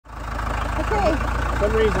Okay. For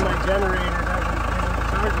some reason my generator isn't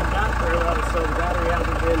charging that very well, so the battery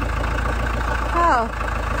hasn't been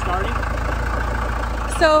starting.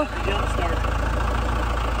 So. Jump start.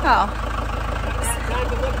 Oh. Time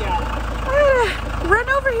to look at it. I gotta run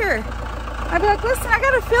over here. I'd be like, listen, I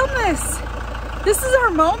gotta film this. This is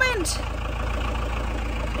our moment.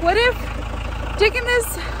 What if digging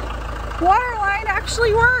this water line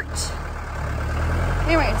actually worked?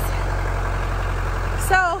 Anyways,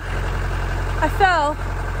 so I fell.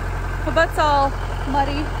 My butt's all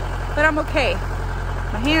muddy, but I'm okay.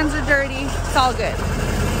 My hands are dirty. It's all good.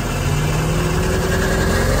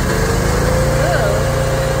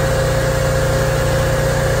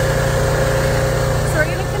 So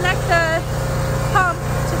we're gonna connect the pump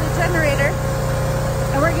to the generator,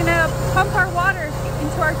 and we're gonna pump our water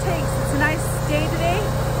into our tanks. It's a nice day today.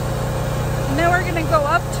 And then we're gonna go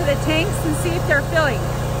up to the tanks and see if they're filling.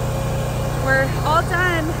 We're all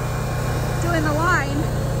done doing the line.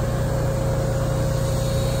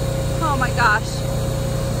 Oh my gosh.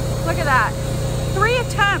 Look at that. 3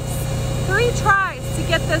 attempts, 3 tries to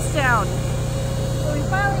get this down. So we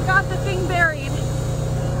finally got the thing buried,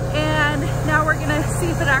 and now we're gonna see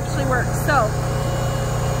if it actually works. So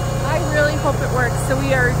I really hope it works. So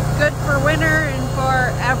we are good for winter and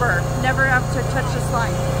forever. Never have to touch this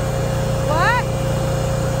line. What?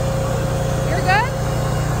 You're good?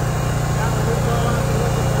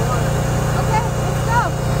 Okay, let's go.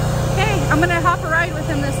 Okay, I'm gonna hop a ride with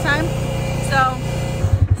him this time. So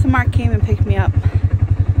Mark came and picked me up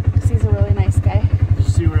because he's a really nice guy. Did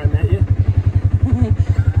you see where I met you?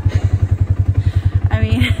 I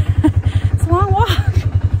mean, it's a long walk.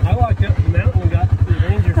 I walked up the mountain and got the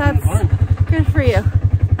ranger from the barn. Good for you.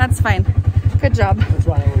 That's fine. Good job. That's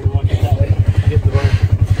why I wanted to walk it that way to get the barn.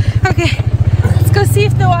 Okay, let's go see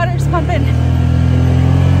if the water's pumping.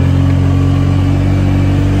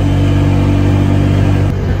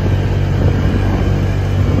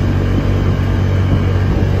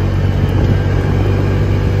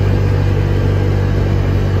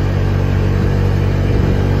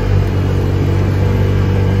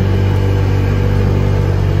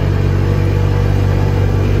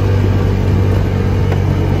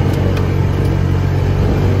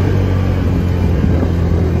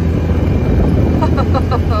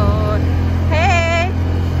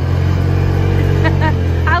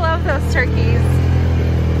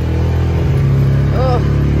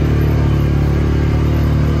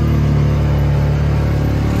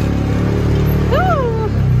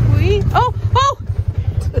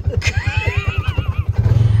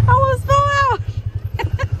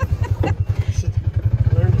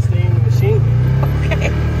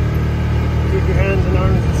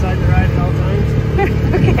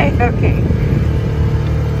 Okay.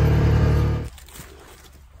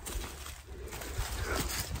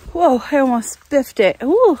 Whoa, I almost biffed it.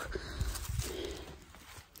 Ooh.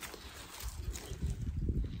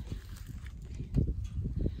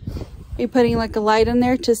 Are you putting like a light in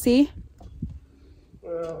there to see?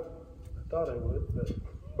 Well, I thought I would,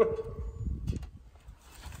 but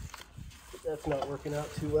that's not working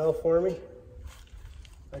out too well for me.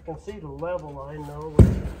 I can see the level line though.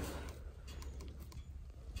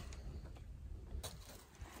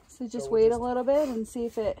 So just wait a little bit and see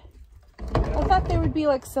if it... I thought there would be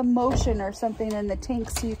like some motion or something in the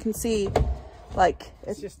tank so you can see like...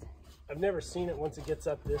 It's just, I've never seen it once it gets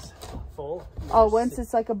up this full. Oh, once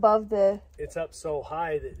it's like above the... It's up so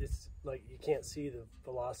high that it's like you can't see the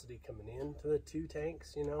velocity coming into the 2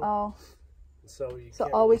 tanks, you know? Oh. So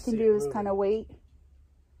all we can do is kind of wait?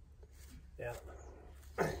 Yeah.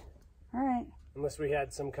 All right. Unless we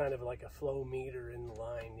had some kind of like a flow meter in the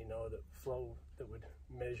line, you know, that would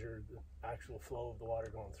measure the actual flow of the water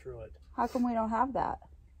going through it. How come we don't have that?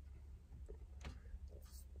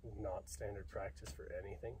 It's not standard practice for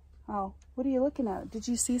anything. Oh, what are you looking at? Did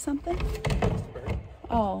you see something?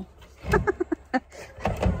 Oh.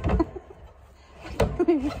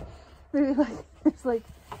 maybe like there's like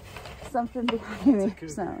something behind me.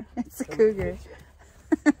 So it's a cougar.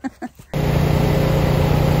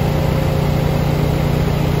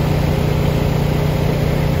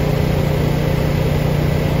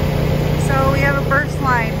 So we have a burst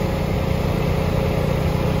line.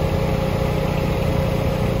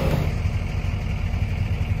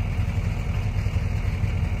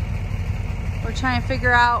 We're trying to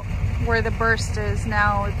figure out where the burst is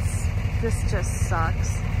now. This just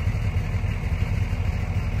sucks.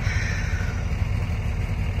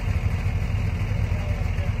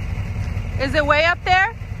 Is it way up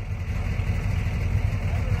there?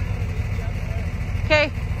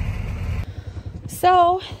 Okay.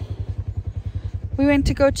 So we went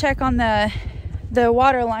to go check on the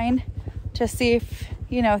water line to to see if,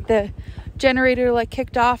 you know, the generator like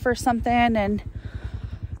kicked off or something. And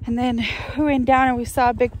then we went down and we saw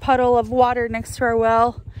a big puddle of water next to our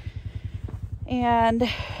well. And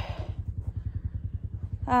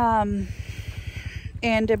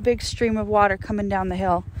a big stream of water coming down the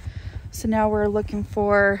hill. So now we're looking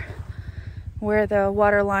for where the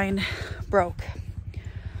water line broke.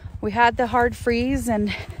 We had the hard freeze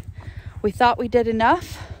and we thought we did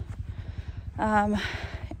enough,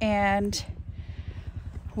 and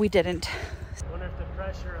we didn't. I wonder if the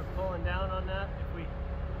pressure of pulling down on that,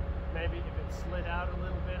 if it slid out a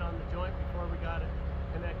little bit on the joint before we got it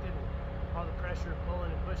connected, and all the pressure of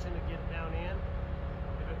pulling and pushing to get it down in,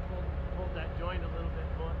 if it pulled that joint a little bit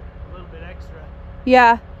more, a little bit extra.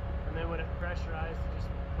 Yeah. And then when it pressurized, it just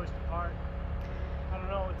pushed apart. I don't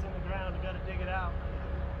know, it's in the ground, you gotta dig it out.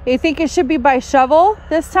 You think it should be by shovel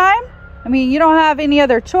this time? I mean, you don't have any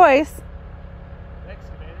other choice.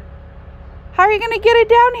 Excavator. How are you gonna get it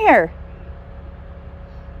down here?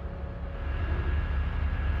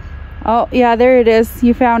 Oh, yeah, there it is.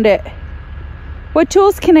 You found it. What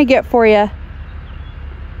tools can I get for you?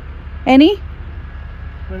 Any?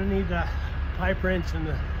 I'm gonna need the pipe wrench and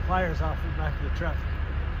the pliers off the back of the truck.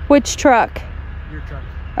 Which truck? Your truck.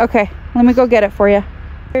 Okay, let me go get it for you.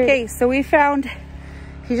 Okay, so we found,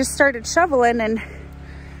 he just started shoveling and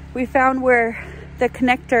we found where the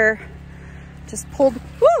connector just pulled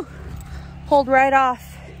right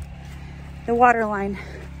off the water line.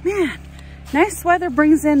 Man, nice weather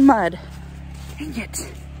brings in mud. Dang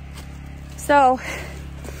it. So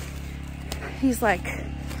he's like,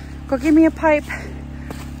 go give me a pipe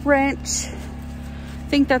wrench. I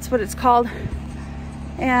think that's what it's called.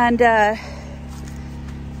 And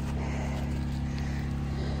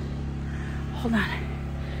hold on.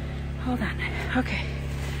 Okay,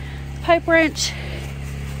 pipe wrench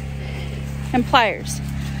and pliers.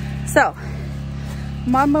 So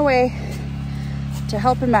I'm on my way to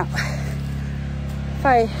help him out if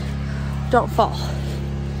I don't fall.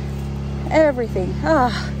 Everything.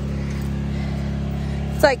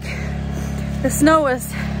 It's like the snow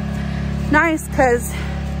was nice because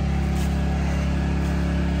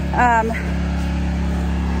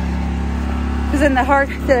then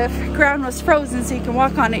the ground was frozen, so you can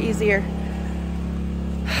walk on it easier.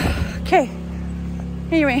 Okay.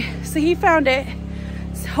 Anyway, so he found it.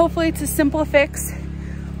 So hopefully it's a simple fix.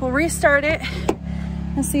 We'll restart it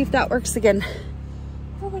and see if that works again.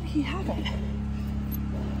 Where would he have it?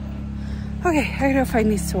 Okay, I gotta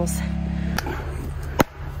find these tools.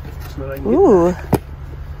 So ooh.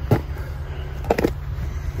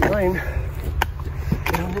 Line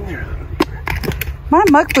down in there. My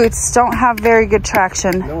muck boots don't have very good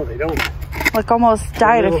traction. No, they don't. Like almost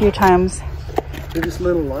died a few times. They're just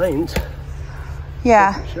little lines.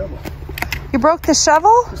 Yeah. Shovel. You broke the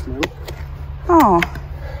shovel? Just a little. Oh.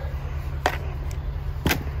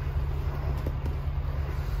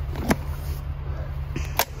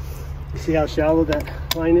 See how shallow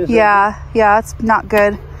that line is? Yeah, right? Yeah, it's not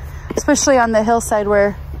good. Especially on the hillside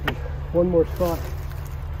where... One more spot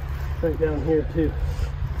right down here too.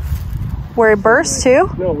 Where it burst too?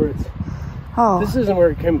 No, where it's... Oh. This isn't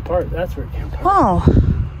where it came apart. That's where it came apart. Oh.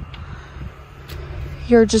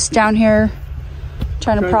 You're just down here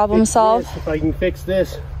trying to problem solve? If I can fix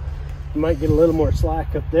this, I might get a little more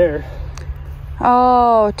slack up there.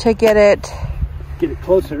 Oh, to get it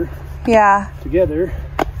closer. Yeah. Together.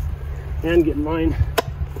 And get mine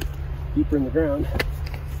deeper in the ground.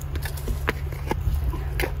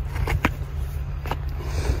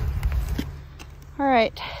 All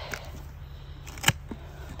right.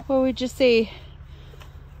 What would you say?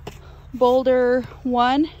 Boulder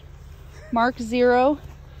 1, mark 0,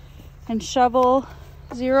 and shovel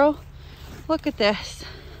 0. Look at this.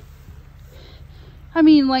 I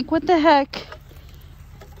mean, like, what the heck?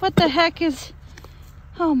 What the heck is...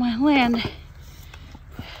 Oh, my land.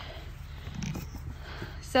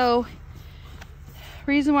 So,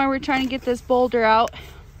 reason why we're trying to get this boulder out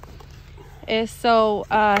is so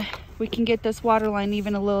we can get this water line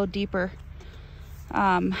even a little deeper.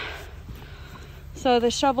 So the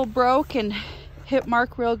shovel broke and hit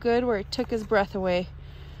Mark real good where it took his breath away.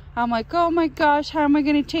 I'm like, oh my gosh, how am I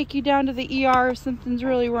going to take you down to the ER if something's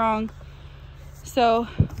really wrong? So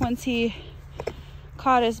once he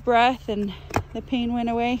caught his breath and the pain went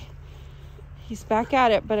away, he's back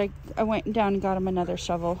at it. But I went down and got him another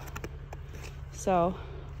shovel. So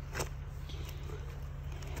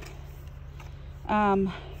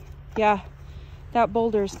yeah, that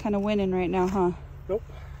boulder's kind of winning right now, huh? Nope.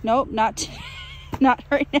 Nope, not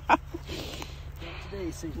right now. Not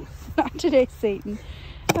today, Satan. Not today, Satan.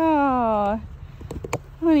 Oh,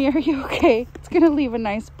 honey, are you okay? It's gonna leave a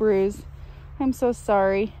nice bruise. I'm so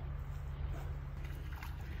sorry.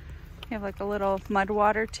 You have like a little mud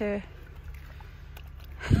water to...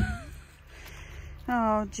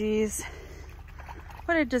 Oh, geez.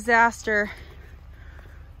 What a disaster.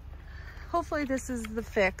 Hopefully this is the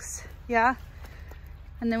fix, yeah?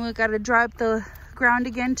 And then we gotta dry up the ground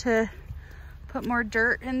again to put more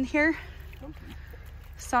dirt in here.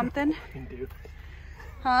 Something. We can do.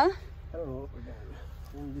 Huh? I don't know what we're gonna do.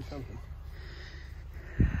 We're gonna do something.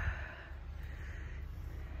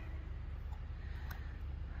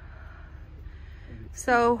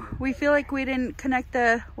 So we feel like we didn't connect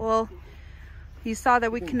the, well, you saw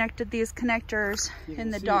that we connected these connectors in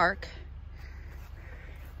the dark.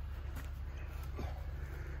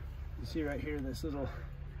 You see right here, this little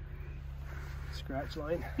scratch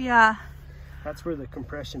line? Yeah. That's where the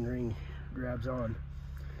compression ring grabs on.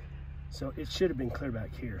 So it should have been clear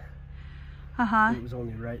back here. Uh-huh. It was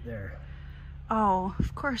only right there. Oh,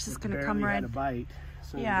 of course it's gonna come right. Had a bite,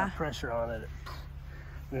 so yeah. You got pressure on it.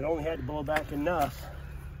 And it only had to blow back enough,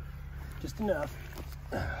 just enough.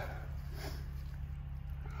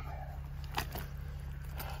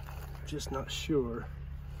 Just not sure.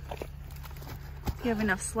 You have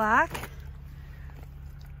enough slack?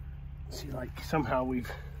 See, like somehow we've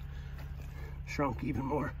shrunk even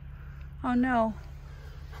more. Oh no.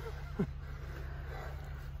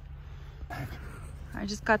 I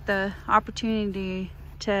just got the opportunity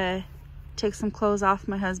to take some clothes off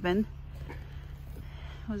my husband.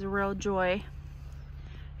 It was a real joy.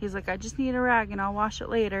 He's like, I just need a rag and I'll wash it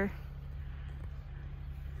later.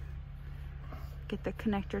 Get the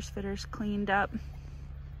connectors, fitters cleaned up.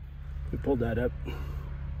 We pulled that up.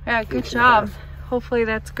 Yeah, good job. Hopefully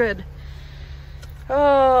that's good.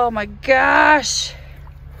 Oh my gosh.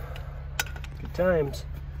 Good times.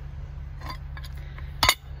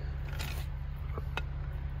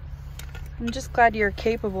 I'm just glad you're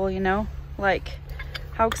capable, you know? Like,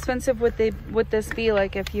 how expensive would this be,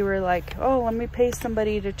 like, if you were like, oh, let me pay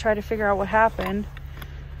somebody to try to figure out what happened?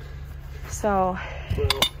 So, well,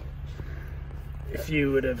 if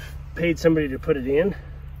you would have paid somebody to put it in,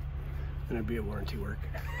 then it'd be a warranty work.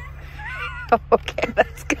 Okay,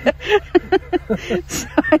 that's good. So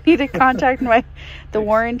I need to contact the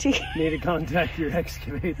warranty. You need to contact your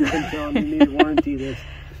excavator and tell him you need to warranty this.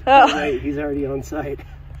 Oh. Right, he's already on site.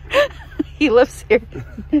 He lives here.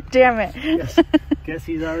 Damn it. Guess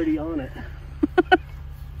he's already on it.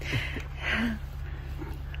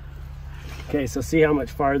 Okay, so see how much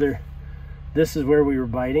farther. This is where we were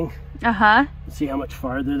biting. Uh-huh. See how much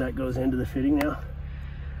farther that goes into the fitting now?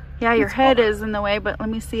 Yeah, your head is in the way, but let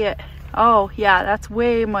me see it. Oh, yeah, that's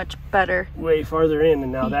way much better. Way farther in,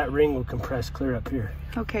 and now that ring will compress clear up here.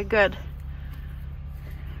 Okay, good.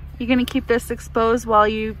 You gonna keep this exposed while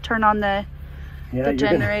you turn on the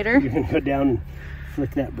generator? You're gonna go down and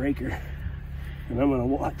flick that breaker, and I'm gonna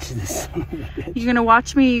watch this. You're gonna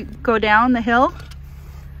watch me go down the hill?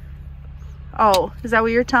 Oh, is that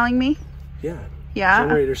what you're telling me? Yeah. Yeah.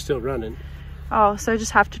 Generator's still running. Oh, so I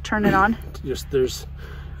just have to turn it on? You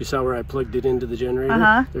saw where I plugged it into the generator?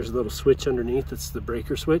 Uh-huh. There's a little switch underneath. That's the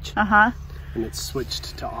breaker switch. Uh-huh. And it's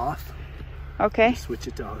switched to off. Okay. You switch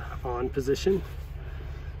it to on position.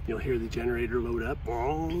 You'll hear the generator load up,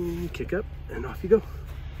 kick up, and off you go.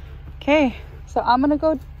 Okay, so I'm gonna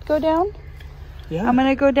go down. Yeah. I'm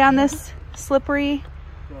gonna go down this slippery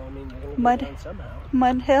mud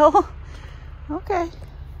hill. Okay.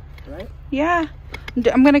 Right? Yeah.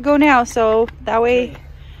 I'm gonna go now, so that way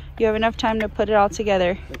you have enough time to put it all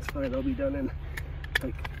together. That's fine. I'll be done in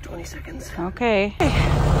like 20 seconds. Okay.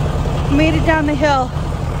 Made it down the hill.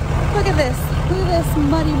 Look at this. Look at this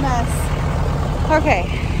muddy mess. Okay,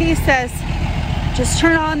 he says, just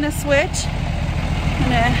turn on the switch. I'm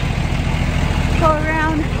gonna go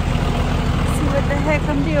around, see what the heck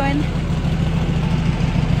I'm doing.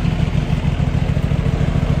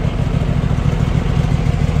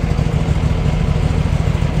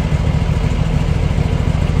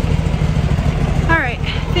 All right,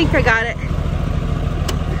 I think I got it.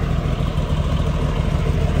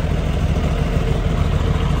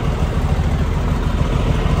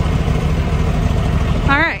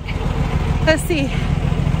 All right, let's see.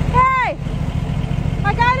 Hey,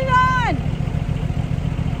 I got it on.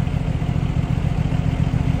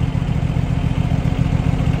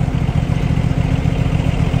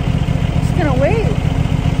 Just gonna wait.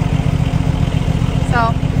 So,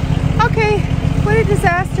 okay, what a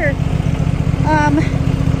disaster.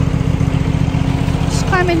 Just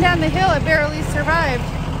climbing down the hill, I barely survived.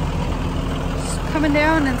 Just coming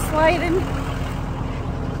down and sliding.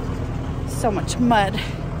 So much mud.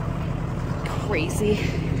 Crazy.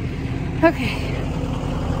 Okay.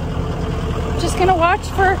 Just gonna watch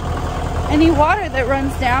for any water that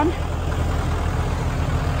runs down.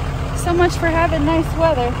 So much for having nice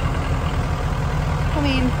weather. I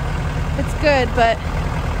mean, it's good, but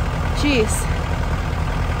geez.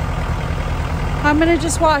 I'm gonna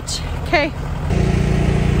just watch, okay?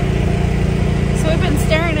 So we've been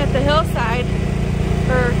staring at the hillside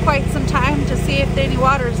for quite some time to see if any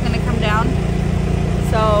water is gonna come down.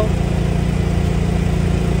 So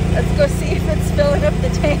let's go see if it's filling up the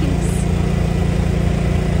tanks.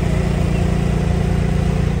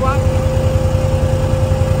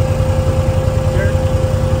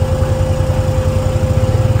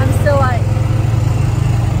 I'm still like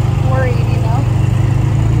worried, you know.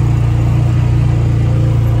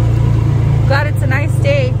 Glad it's a nice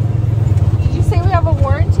day. Did you say we have a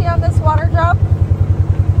warranty on this water drop?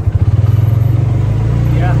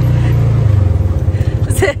 Yeah.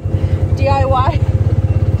 Is it DIY?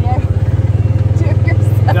 Do it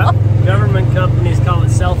yourself? Government companies call it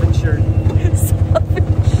self-insured. Self-insured.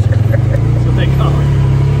 That's what they call it.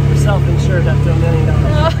 We're self-insured up to $1 million.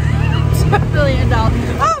 $1 million.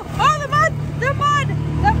 Oh, the mud! The mud!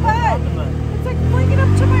 The mud! The mud. It's like flinging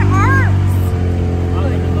up to my arms.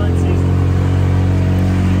 Welcome to mud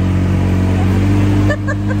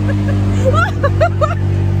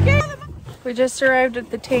season. We just arrived at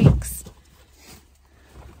the tanks.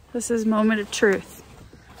 This is moment of truth.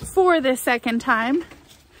 For the second time.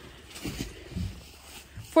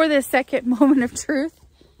 For this second moment of truth.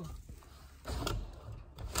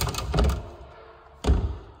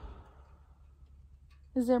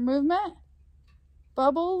 Is there movement?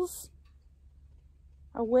 Bubbles?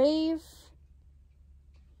 A wave?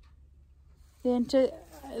 The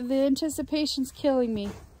anticipation's killing me.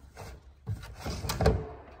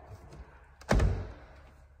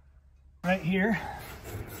 Right here.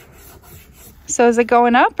 So is it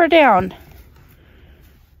going up or down?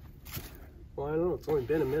 Well, I don't know. It's only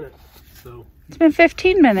been a minute. So It's been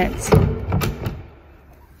 15 minutes.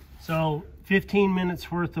 So 15 minutes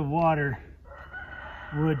worth of water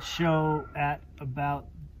would show at about,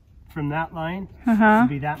 from that line, would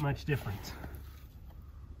be that much difference.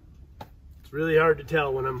 It's really hard to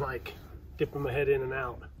tell when I'm like dipping my head in and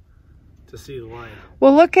out to see the line.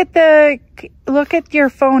 Well, look at your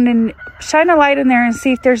phone and shine a light in there and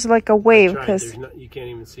see if there's like a wave. Because you can't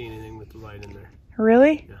even see anything with the light in there.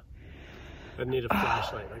 Really? Yeah. I'd need a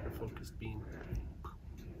flashlight, like a focus beam.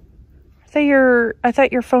 I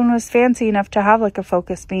thought your phone was fancy enough to have like a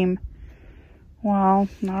focus beam. Well,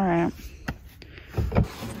 all right.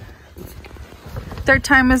 Third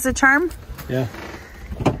time is a charm? Yeah.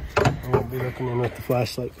 I won't be looking in with the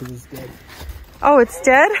flashlight because it's dead. Oh, it's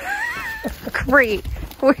dead? Great.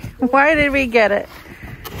 Why did we get it?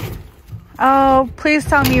 Oh, please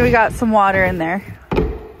tell me we got some water in there.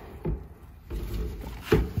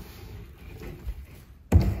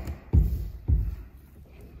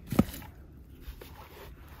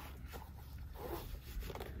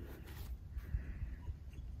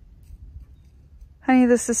 Honey,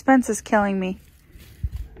 the suspense is killing me.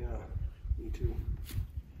 Yeah, me too.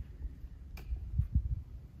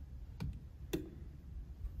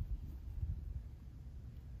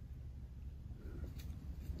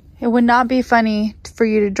 It would not be funny for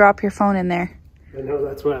you to drop your phone in there. I know,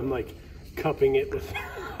 that's why I'm like cupping it with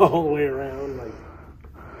all the way around. Like.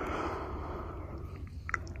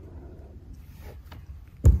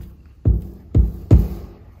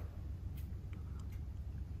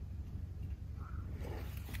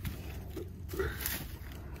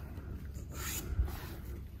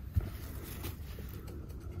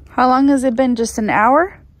 How long has it been? Just an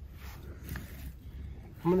hour?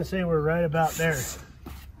 I'm gonna say we're right about there.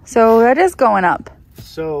 So that is going up.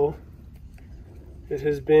 So it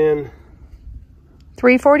has been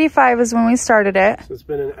 3:45 is when we started it. So it's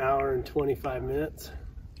been an hour and 25 minutes.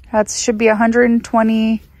 That should be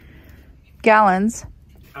 120 gallons.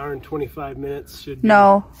 Hour and 25 minutes should be.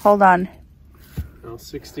 No, hold on. No,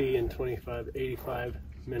 60 and 25, 85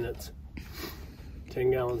 minutes.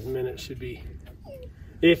 10 gallons a minute should be.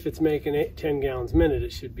 If it's making 10 gallons a minute,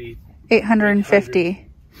 it should be 850.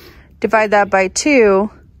 Divide that by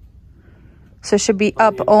 2. So it should be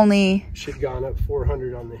up only. Should gone up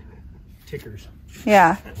 400 on the tickers.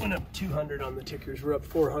 Yeah. It went up 200 on the tickers. We're up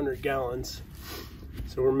 400 gallons.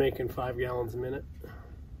 So we're making 5 gallons a minute.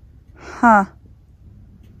 Huh.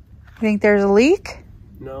 You think there's a leak?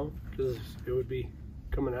 No, because it would be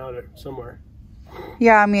coming out of somewhere.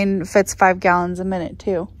 Yeah, I mean, if it's 5 gallons a minute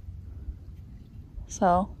too.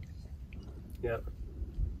 So. Yeah.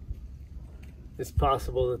 It's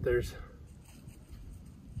possible that there's,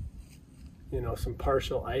 you know, some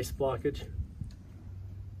partial ice blockage.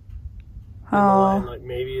 Oh. And like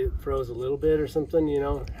maybe it froze a little bit or something, you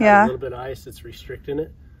know. Yeah. A little bit of ice that's restricting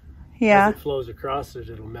it. Yeah. As it flows across it,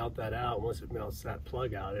 it'll melt that out. Once it melts that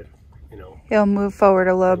plug out, it, you know, It'll move forward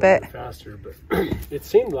a little bit faster. But it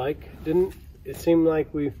seemed like,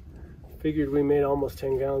 we figured we made almost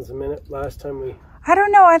 10 gallons a minute last time we. I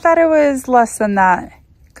don't know. I thought it was less than that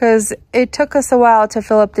because it took us a while to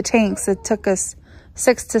fill up the tanks. It took us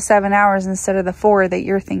 6 to 7 hours instead of the 4 that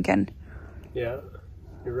you're thinking. Yeah,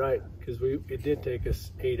 you're right. Because it did take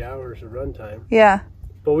us 8 hours of run time. Yeah.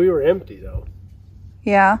 But we were empty though.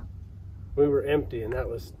 Yeah. We were empty, and that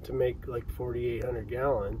was to make like 4,800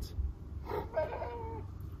 gallons.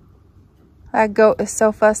 That goat is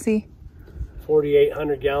so fussy.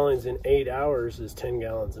 4,800 gallons in 8 hours is 10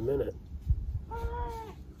 gallons a minute.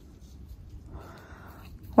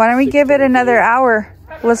 Why don't we give it another hour?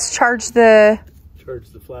 Let's charge the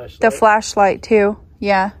flashlight. The flashlight too.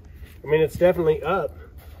 Yeah. I mean, it's definitely up.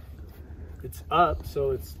 It's up,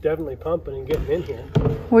 so it's definitely pumping and getting in here.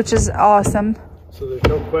 Which is awesome. So there's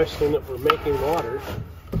no question that we're making water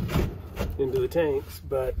into the tanks,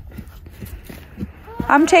 but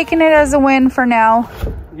I'm taking it as a win for now.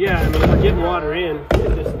 Yeah, I mean, we're getting water in.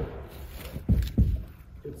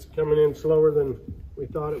 It's coming in slower than we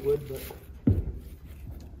thought it would, but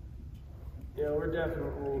yeah, we're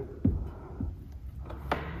definitely,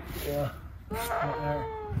 yeah, right there.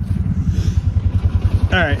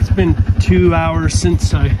 All right, it's been 2 hours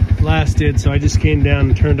since I last did, so I just came down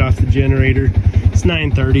and turned off the generator. It's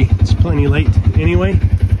 9:30. It's plenty late anyway,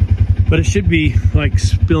 but it should be like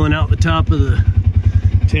spilling out the top of the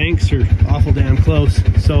tanks or awful damn close.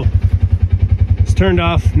 So it's turned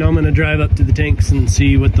off. Now I'm gonna drive up to the tanks and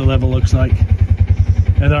see what the level looks like.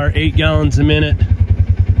 At our 8 gallons a minute,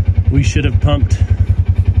 we should have pumped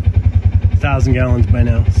 1,000 gallons by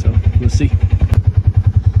now, so we'll see.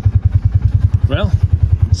 Well,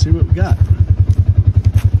 let's see what we got.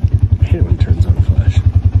 I hate it when it turns on the flash.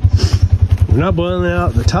 We're not boiling it out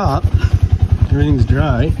at the top. Everything's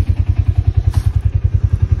dry.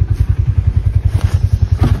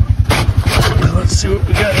 Now let's see what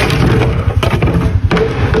we got here.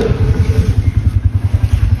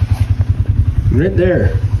 Right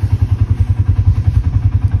there.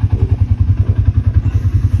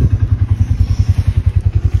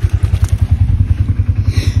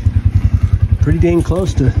 Pretty dang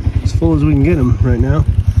close to as full as we can get them right now.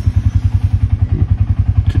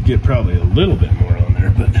 Could get probably a little bit more on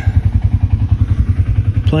there, but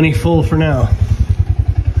plenty full for now.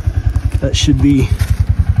 That should be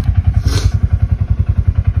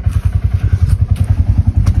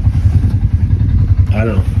I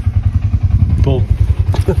don't know. Full.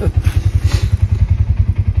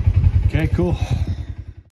 Okay, cool.